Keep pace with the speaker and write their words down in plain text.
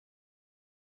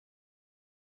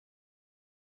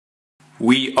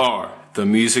We are the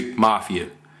Music Mafia.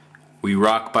 We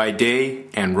rock by day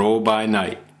and roll by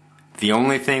night. The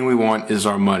only thing we want is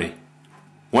our money.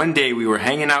 One day we were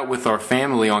hanging out with our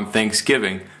family on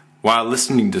Thanksgiving while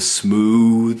listening to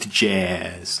smooth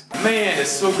jazz. Man,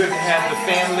 it's so good to have the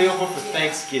family over for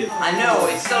Thanksgiving. I know,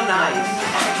 it's so nice.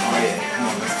 Oh yeah, come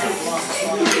on, let's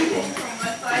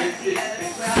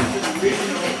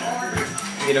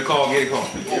go. Get a call, get a call.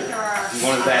 You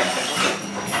want it back.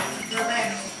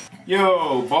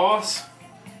 Yo, boss.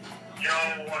 Yo,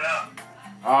 what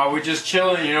up? We're just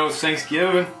chilling, you know, it's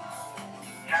Thanksgiving.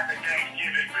 Happy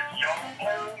Thanksgiving, but y'all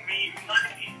owe me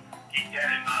money. Keep that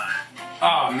in mind.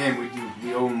 Oh man, we do.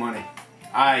 We owe money.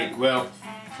 Alright, well,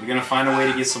 we're gonna find a way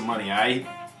to get some money, alright?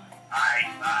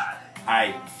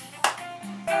 Alright.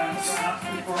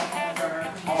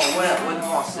 Oh, what the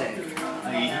boss say?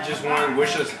 He just wanted to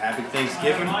wish us happy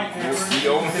Thanksgiving. We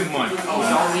owe him money. Oh,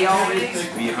 don't we always?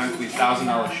 We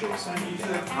 $1,000 short.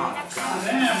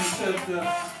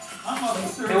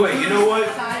 Hey, wait, you know what?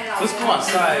 Let's go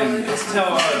outside and let's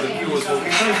tell the viewers what we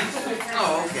think.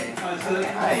 Oh, okay.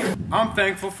 I'm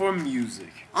thankful for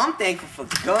music. I'm thankful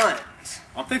for guns.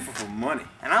 I'm thankful for money.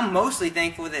 And I'm mostly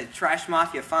thankful that Trash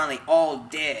Mafia finally all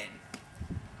dead.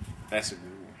 That's a good one.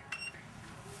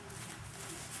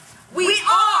 We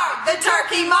are the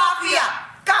Turkey Mafia!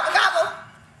 Gobble gobble!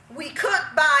 We cook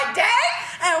by day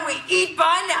and we eat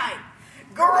by night.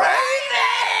 Gravy!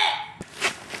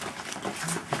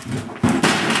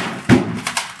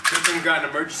 Good thing we got an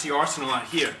emergency arsenal out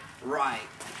here. Right.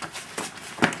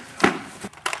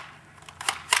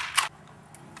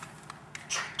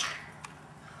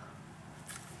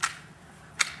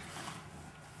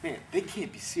 Man, they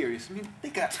can't be serious. I mean, they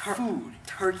got food.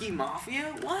 Turkey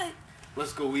Mafia? What?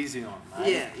 Let's go easy on them.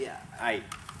 Right? Yeah. Aight.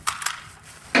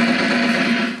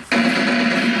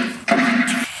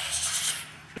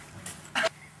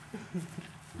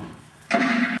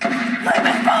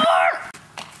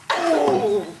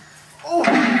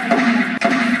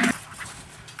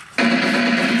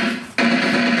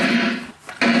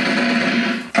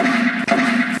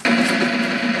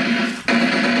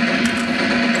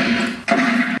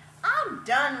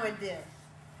 Done with this.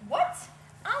 What?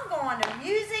 I'm going to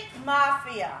Music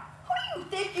Mafia. Who do you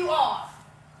think you are?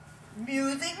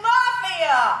 Music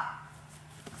Mafia!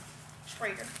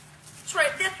 Traitor.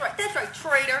 That's right,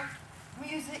 traitor.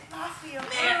 Music Mafia.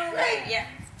 Man, right, yeah.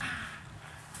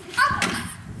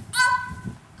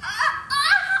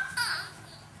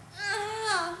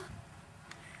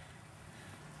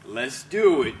 Let's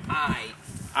do it.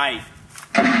 Aight.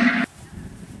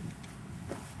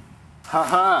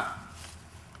 Haha.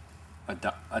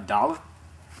 A dollar?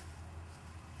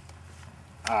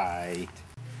 Aight.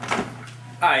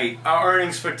 Aight, our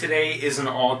earnings for today is an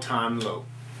all-time low.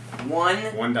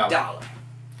 $1.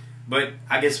 But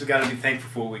I guess we gotta be thankful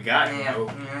for what we got. Yeah. You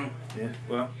know? Yeah,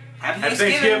 well. Happy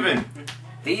Thanksgiving.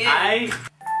 The end. Aight.